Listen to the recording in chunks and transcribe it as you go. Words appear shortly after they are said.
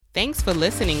Thanks for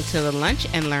listening to the Lunch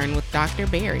and Learn with Dr.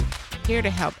 Barry, here to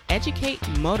help educate,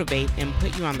 motivate, and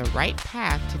put you on the right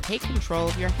path to take control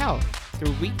of your health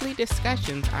through weekly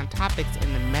discussions on topics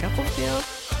in the medical field,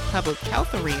 public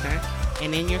health arena,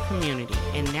 and in your community.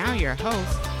 And now your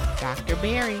host, Dr.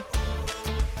 Barry.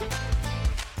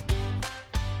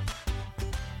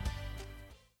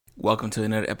 Welcome to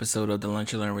another episode of the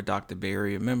Lunch and Learn with Dr.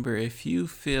 Barry. Remember, if you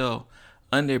feel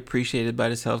underappreciated by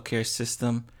this healthcare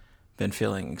system, been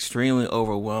feeling extremely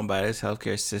overwhelmed by this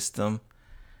healthcare system,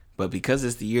 but because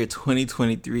it's the year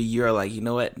 2023, you're like, you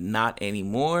know what, not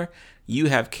anymore. You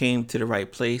have came to the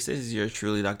right place. This is yours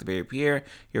truly, Dr. Barry Pierre,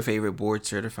 your favorite board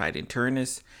certified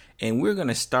internist. And we're going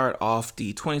to start off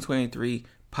the 2023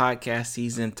 podcast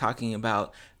season talking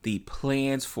about the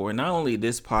plans for not only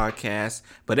this podcast,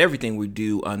 but everything we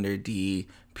do under the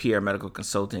Pierre Medical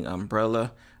Consulting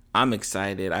umbrella. I'm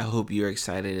excited. I hope you're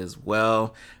excited as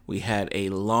well. We had a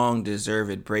long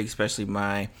deserved break, especially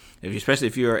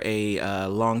if you're a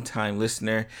long-time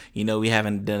listener. You know, we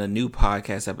haven't done a new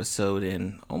podcast episode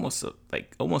in almost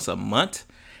a month.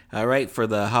 All right, for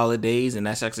the holidays, and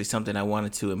that's actually something I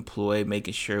wanted to employ,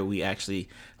 making sure we actually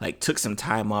took some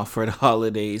time off for the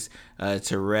holidays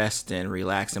to rest and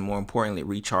relax, and more importantly,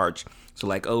 recharge. So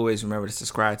like always, remember to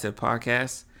subscribe to the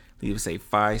podcast, leave us a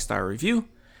 5-star review,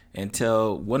 and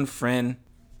tell one friend,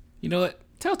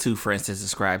 tell 2 friends to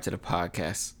subscribe to the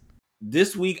podcast.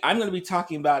 This week, I'm going to be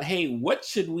talking about, what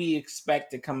should we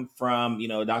expect to come from,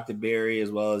 Dr. Barry, as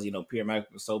well as, Pierre Medical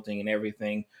Consulting and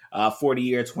everything for the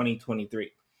year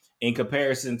 2023. In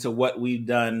comparison to what we've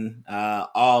done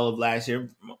all of last year,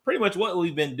 pretty much what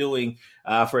we've been doing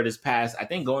for this past, I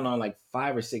think going on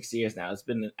 5 or 6 years now. It's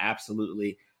been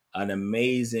an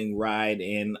amazing ride.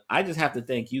 And I just have to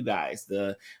thank you guys,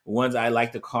 the ones I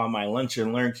like to call my Lunch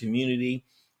and Learn community,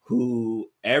 who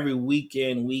every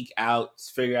weekend, week out,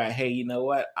 figure out, hey, you know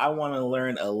what? I want to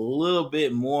learn a little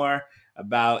bit more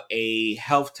about a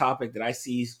health topic that I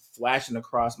see flashing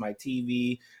across my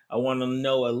TV. I want to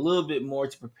know a little bit more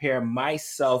to prepare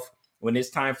myself when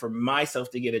it's time for myself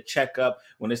to get a checkup,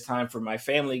 when it's time for my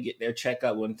family to get their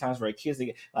checkup, when it's time for our kids to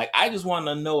get, I just want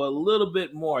to know a little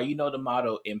bit more. You know the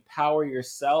motto, empower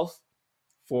yourself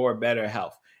for better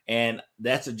health. And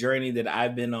that's a journey that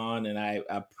I've been on, and I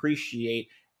appreciate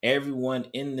everyone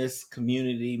in this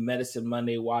community, Medicine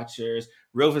Monday watchers,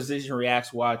 Real Physician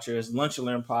Reacts watchers, Lunch and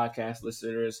Learn podcast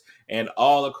listeners, and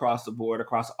all across the board,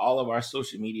 across all of our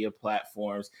social media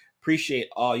platforms. Appreciate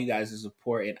all you guys'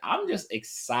 support. And I'm just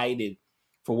excited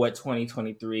for what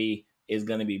 2023 is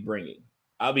going to be bringing.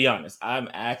 I'll be honest, I'm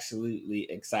absolutely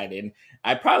excited. And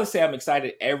I probably say I'm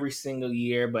excited every single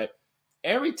year, but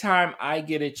every time I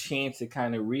get a chance to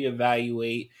kind of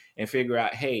reevaluate and figure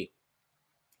out, hey,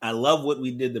 I love what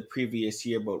we did the previous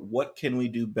year, but what can we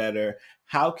do better?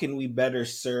 How can we better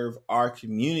serve our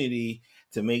community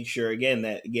to make sure,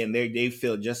 they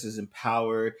feel just as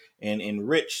empowered and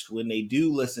enriched when they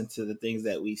do listen to the things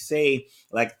that we say?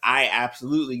 I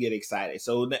absolutely get excited.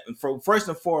 So first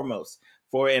and foremost,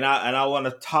 I want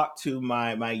to talk to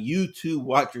my YouTube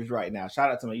watchers right now. Shout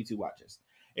out to my YouTube watchers.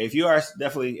 If you are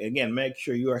definitely, make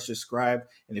sure you are subscribed.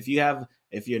 And if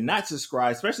you're not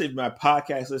subscribed, especially if my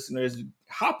podcast listeners,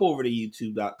 hop over to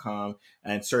youtube.com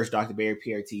and search Dr. Barry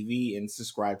Pierre TV and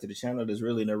subscribe to the channel. There's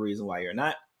really no reason why you're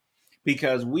not,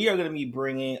 because we are going to be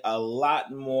bringing a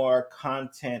lot more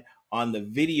content on the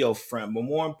video front. But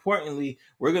more importantly,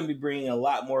 we're going to be bringing a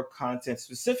lot more content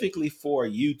specifically for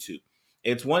YouTube.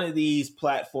 It's one of these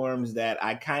platforms that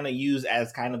I kind of use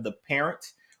as kind of the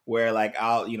parent, where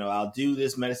I'll do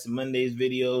this Medicine Mondays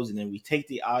videos, and then we take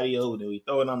the audio and then we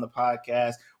throw it on the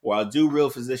podcast, or I'll do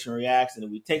Real Physician Reacts and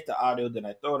then we take the audio, then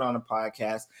I throw it on the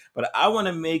podcast. But I want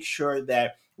to make sure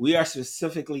that we are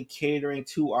specifically catering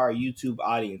to our YouTube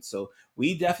audience. So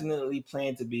we definitely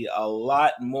plan to be a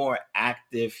lot more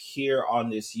active here on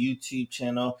this YouTube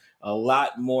channel, a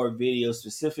lot more videos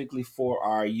specifically for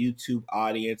our YouTube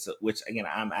audience, which again,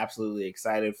 I'm absolutely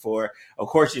excited for. Of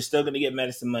course, you're still going to get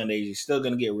Medicine Mondays. You're still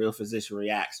going to get Real Physician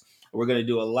Reacts. We're going to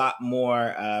do a lot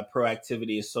more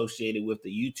proactivity associated with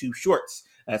the YouTube Shorts.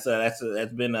 That's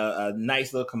been a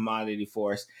nice little commodity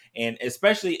for us. And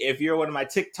especially if you're one of my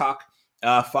TikTok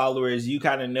followers, you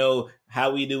kind of know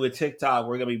how we do with TikTok.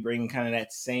 We're going to be bringing kind of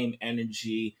that same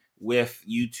energy with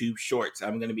YouTube Shorts.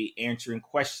 I'm going to be answering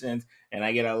questions, and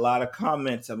I get a lot of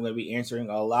comments. I'm going to be answering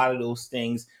a lot of those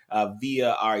things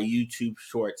via our YouTube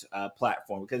Shorts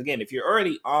platform. Because again, if you're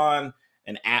already on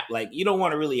an app, you don't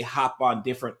want to really hop on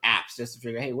different apps just to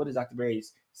figure, hey, what does Dr. Barry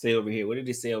say over here? What did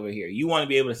he say over here? You want to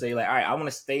be able to say all right, I want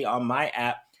to stay on my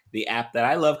app, the app that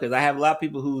I love, because I have a lot of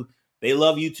people who they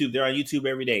love YouTube. They're on YouTube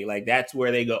every day. That's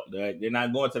where they go. They're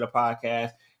not going to the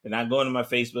podcast. They're not going to my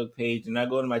Facebook page. They're not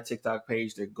going to my TikTok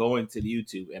page. They're going to the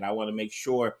YouTube. And I want to make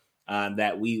sure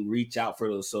that we reach out for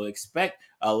those. So expect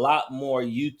a lot more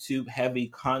YouTube heavy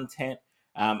content.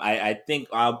 I think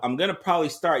I'm going to probably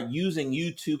start using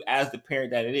YouTube as the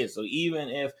parent that it is. So even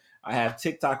if I have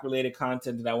TikTok related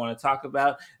content that I want to talk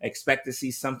about, expect to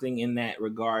see something in that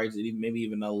regards, maybe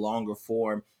even a longer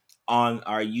form on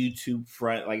our YouTube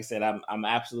front. Like I said, I'm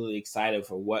absolutely excited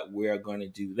for what we're going to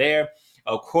do there.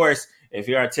 Of course, if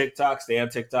you're on TikTok, stay on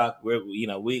TikTok.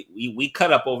 We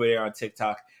cut up over there on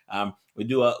TikTok. We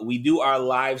do our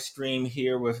live stream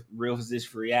here with Real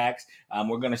Physician Reacts.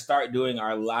 We're going to start doing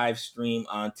our live stream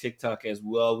on TikTok as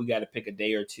well. We got to pick a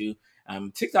day or two.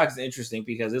 TikTok is interesting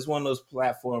because it's one of those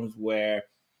platforms where,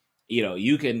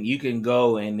 you can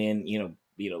go and then,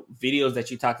 videos that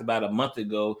you talked about a month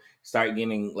ago start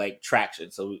getting like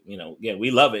traction. So, again, we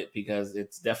love it because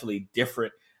it's definitely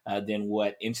different than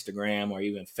what Instagram or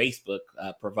even Facebook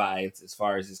provides as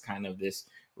far as this kind of this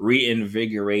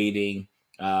reinvigorating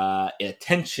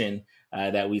attention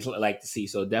that we like to see.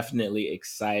 So definitely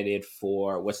excited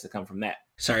for what's to come from that.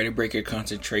 Sorry to break your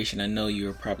concentration. I know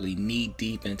you're probably knee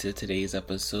deep into today's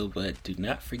episode, but do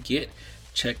not forget,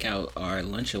 check out our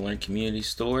Lunch and Learn community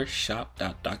store,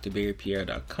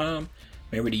 shop.drbarrypierre.com.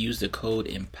 Remember to use the code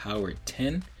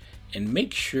EMPOWERED10 and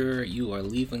make sure you are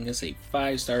leaving us a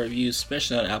 5-star review,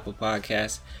 especially on Apple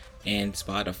Podcasts and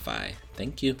Spotify.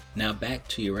 Thank you. Now back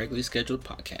to your regularly scheduled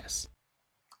podcast.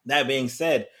 That being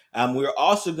said, we're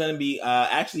also going to be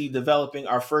actually developing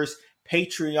our first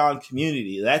Patreon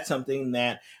community. That's something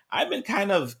that I've been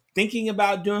kind of thinking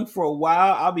about doing for a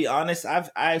while. I'll be honest,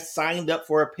 I've signed up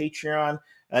for a Patreon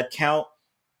account,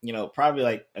 probably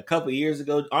like a couple of years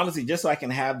ago, honestly, just so I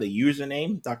can have the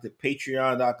username,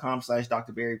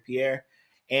 patreon.com/drbarrypierre.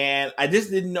 And I just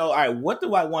didn't know, all right, what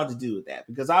do I want to do with that?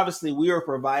 Because obviously we are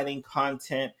providing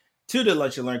content to the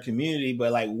Lunch and Learn community,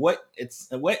 but like what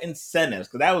incentives,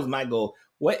 because that was my goal.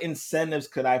 What incentives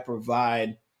could I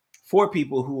provide for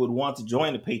people who would want to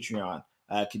join the Patreon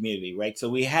community, right? So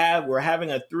we're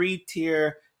having a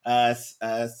 3-tier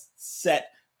set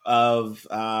of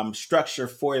structure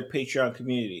for the Patreon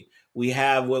community. We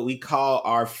have what we call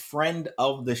our friend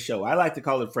of the show. I like to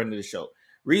call it friend of the show.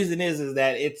 Reason is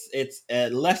that it's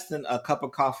less than a cup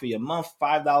of coffee a month,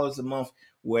 $5 a month,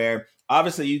 where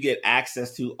obviously you get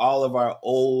access to all of our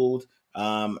old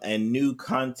and new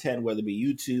content, whether it be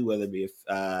YouTube, whether it be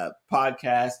a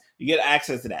podcast. You get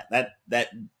access to that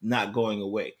not going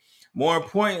away. More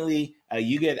importantly,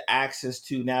 you get access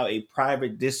to now a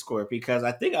private Discord, because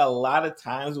I think a lot of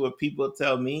times what people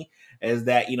tell me is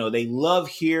that, they love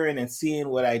hearing and seeing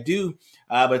what I do,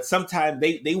 but sometimes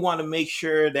they want to make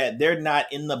sure that they're not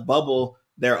in the bubble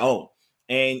their own.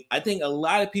 And I think a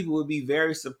lot of people would be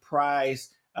very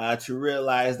surprised to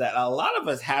realize that a lot of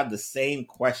us have the same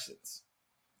questions.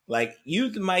 Like,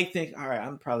 you might think, all right,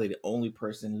 I'm probably the only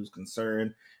person who's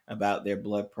concerned about their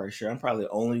blood pressure. I'm probably the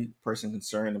only person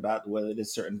concerned about whether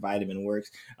this certain vitamin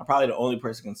works. I'm probably the only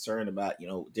person concerned about,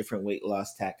 different weight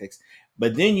loss tactics.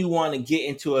 But then you want to get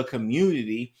into a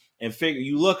community and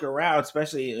you look around,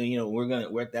 especially,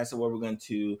 that's what we're going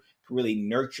to really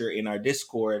nurture in our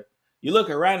Discord. You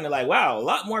look around and they're like, wow, a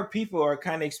lot more people are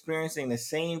kind of experiencing the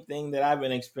same thing that I've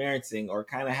been experiencing, or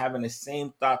kind of having the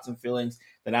same thoughts and feelings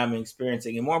that I'm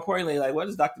experiencing. And more importantly, like, what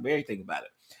does Dr. Barry think about it?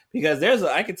 Because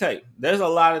I can tell you, there's a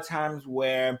lot of times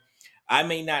where I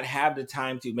may not have the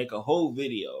time to make a whole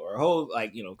video or a whole,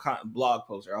 blog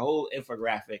post or a whole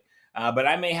infographic. But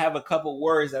I may have a couple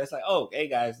words that it's like, oh, hey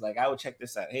guys, like, I would check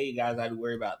this out. Hey guys, I'd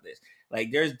worry about this.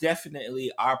 Like, there's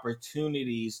definitely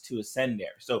opportunities to ascend there.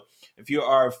 So if you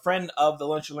are a friend of the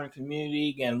Lunch and Learn community,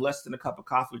 again, less than a cup of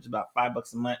coffee, which is about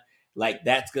 $5 a month, like,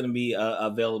 that's going to be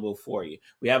available for you.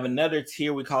 We have another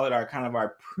tier. We call it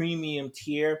our premium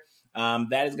tier.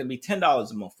 That is going to be $10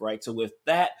 a month, right? So with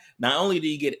that, not only do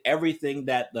you get everything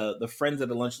that the friends of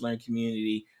the Lunch and Learn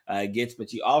community gets,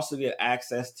 but you also get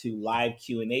access to live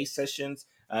Q&A sessions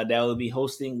that we'll be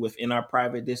hosting within our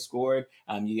private Discord.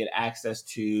 You get access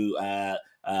to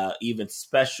even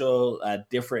special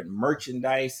different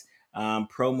merchandise,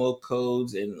 promo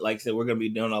codes, and like I said, we're going to be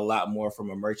doing a lot more from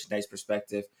a merchandise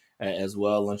perspective as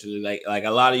well. Like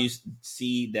a lot of you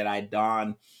see that I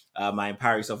don my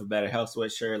Empower Yourself for Better Health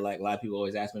sweatshirt. Like, a lot of people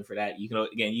always ask me for that. You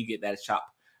get that at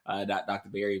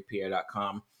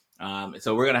shop.drbarrypierre.com.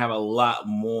 So we're gonna have a lot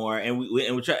more, and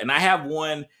we try. And I have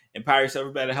one Empower Yourself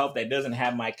for Better Health that doesn't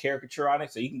have my caricature on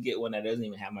it, so you can get one that doesn't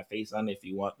even have my face on it if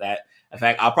you want that. In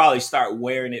fact, I'll probably start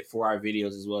wearing it for our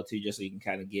videos as well too, just so you can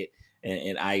kind of get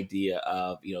an idea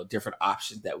of different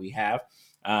options that we have.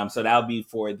 So that'll be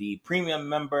for the premium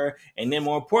member. And then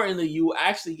more importantly, you will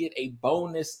actually get a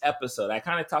bonus episode. I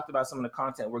kind of talked about some of the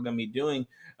content we're going to be doing,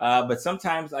 but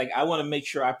sometimes like I want to make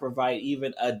sure I provide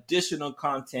even additional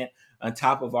content on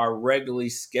top of our regularly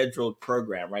scheduled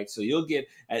program, right? So you'll get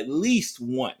at least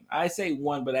one, I say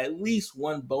one, but at least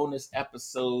one bonus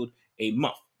episode a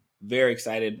month. Very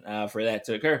excited for that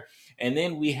to occur. And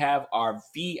then we have our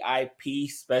VIP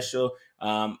special,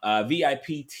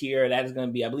 VIP tier. That is going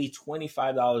to be, I believe,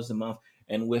 $25 a month.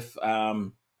 And with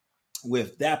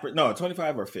that, no,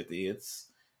 25 or 50. It's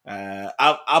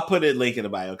I'll put a link in the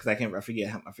bio because I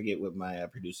forget what my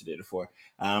producer did it for.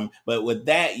 But with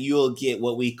that, you'll get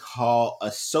what we call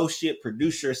associate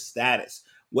producer status.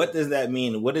 What does that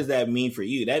mean? What does that mean for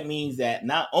you? That means that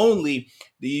not only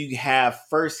do you have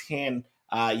firsthand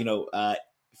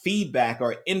feedback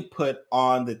or input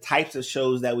on the types of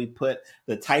shows that we put,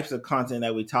 the types of content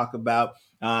that we talk about.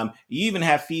 You even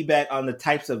have feedback on the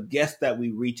types of guests that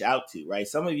we reach out to, right?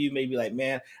 Some of you may be like,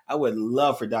 man, I would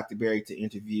love for Dr. Berry to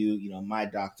interview, my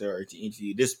doctor, or to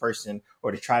interview this person,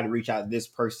 or to try to reach out to this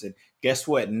person. Guess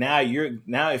what? Now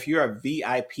if you're a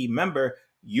VIP member,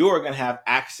 you're going to have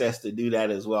access to do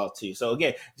that as well too. So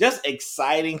again, just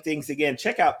exciting things. Again,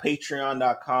 check out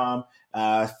patreon.com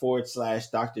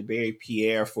 / Dr. Berry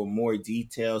Pierre for more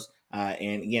details.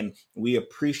 And again, we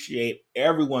appreciate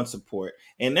everyone's support.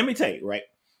 And let me tell you, right,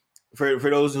 for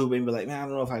those who may be like, man, I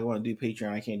don't know if I want to do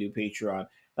Patreon. I can't do Patreon.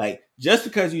 Like, just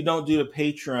because you don't do the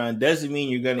Patreon doesn't mean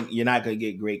you're not gonna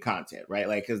get great content, right?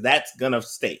 Like, because that's gonna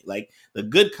stay. Like, the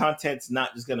good content's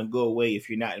not just gonna go away if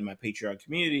you're not in my Patreon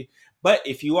community. But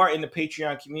if you are in the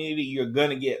Patreon community, you're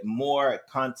gonna get more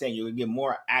content. You're gonna get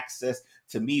more access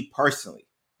to me personally,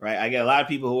 right? I get a lot of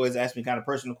people who always ask me kind of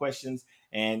personal questions,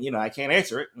 and I can't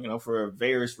answer it, for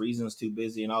various reasons, too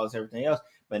busy and all this everything else.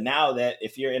 But now that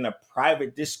if you're in a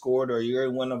private Discord or you're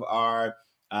in one of our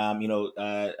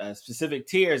specific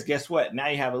tiers, guess what? Now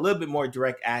you have a little bit more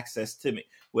direct access to me,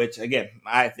 which again,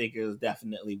 I think is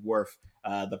definitely worth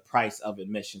the price of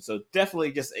admission. So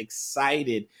definitely just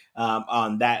excited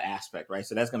on that aspect, right?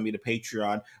 So that's going to be the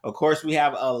Patreon. Of course, we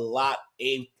have a lot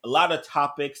of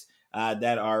topics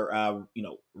that are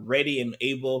ready and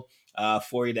able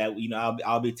for you that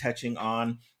I'll be touching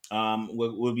on.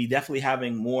 We'll be definitely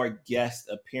having more guest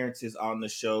appearances on the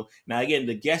show. Now, again,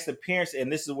 the guest appearance,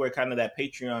 and this is where kind of that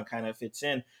Patreon kind of fits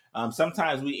in.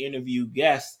 Sometimes we interview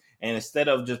guests, and instead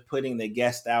of just putting the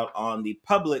guest out on the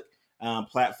public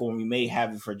platform, we may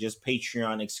have it for just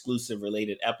Patreon exclusive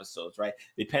related episodes, right?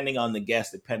 Depending on the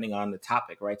guest, depending on the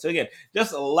topic, right? So again,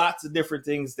 just lots of different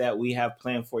things that we have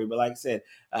planned for you. But like I said,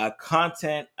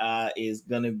 content is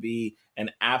going to be an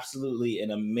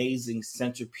amazing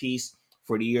centerpiece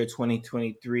for the year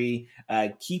 2023.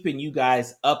 Keeping you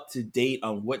guys up to date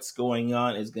on what's going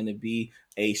on is going to be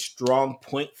a strong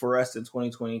point for us in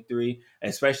 2023,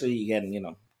 especially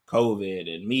again, COVID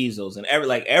and measles and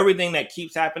everything that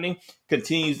keeps happening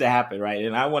continues to happen, right?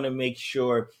 And I want to make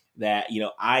sure that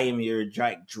I am your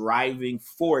driving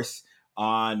force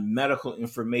on medical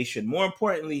information. More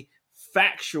importantly,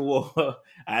 factual.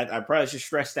 I probably should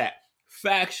stress that.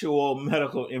 Factual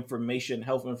medical information,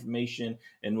 health information,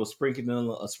 and we'll sprinkle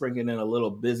in a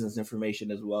little business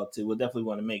information as well too. We'll definitely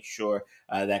want to make sure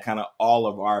that kind of all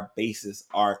of our bases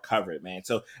are covered, man.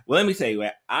 So, let me tell you,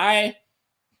 I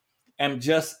am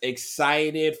just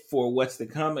excited for what's to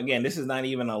come. Again, this is not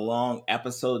even a long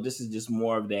episode. This is just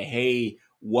more of the, hey,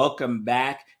 welcome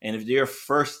back. And if you're a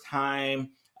first time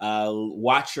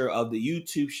watcher of the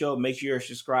YouTube show, make sure you're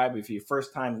subscribed. If you're a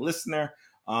first time listener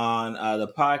on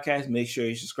the podcast, make sure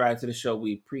you subscribe to the show.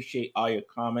 We appreciate all your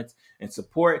comments and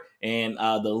support. And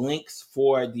the links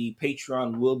for the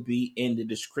Patreon will be in the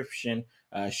description,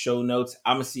 show notes.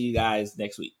 I'm going to see you guys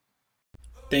next week.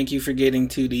 Thank you for getting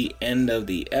to the end of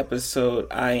the episode.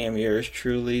 I am yours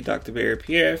truly, Dr. Berry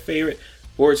Pierre, favorite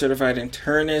board certified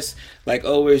internist. Like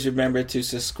always, remember to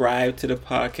subscribe to the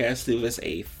podcast, leave us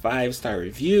a 5-star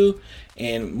review,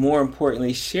 and more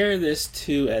importantly, share this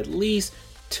to at least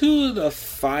 2 to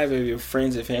 5 of your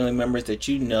friends and family members that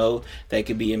you know that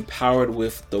could be empowered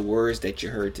with the words that you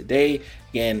heard today.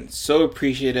 Again, so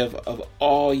appreciative of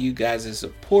all you guys'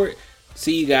 support.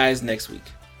 See you guys next week.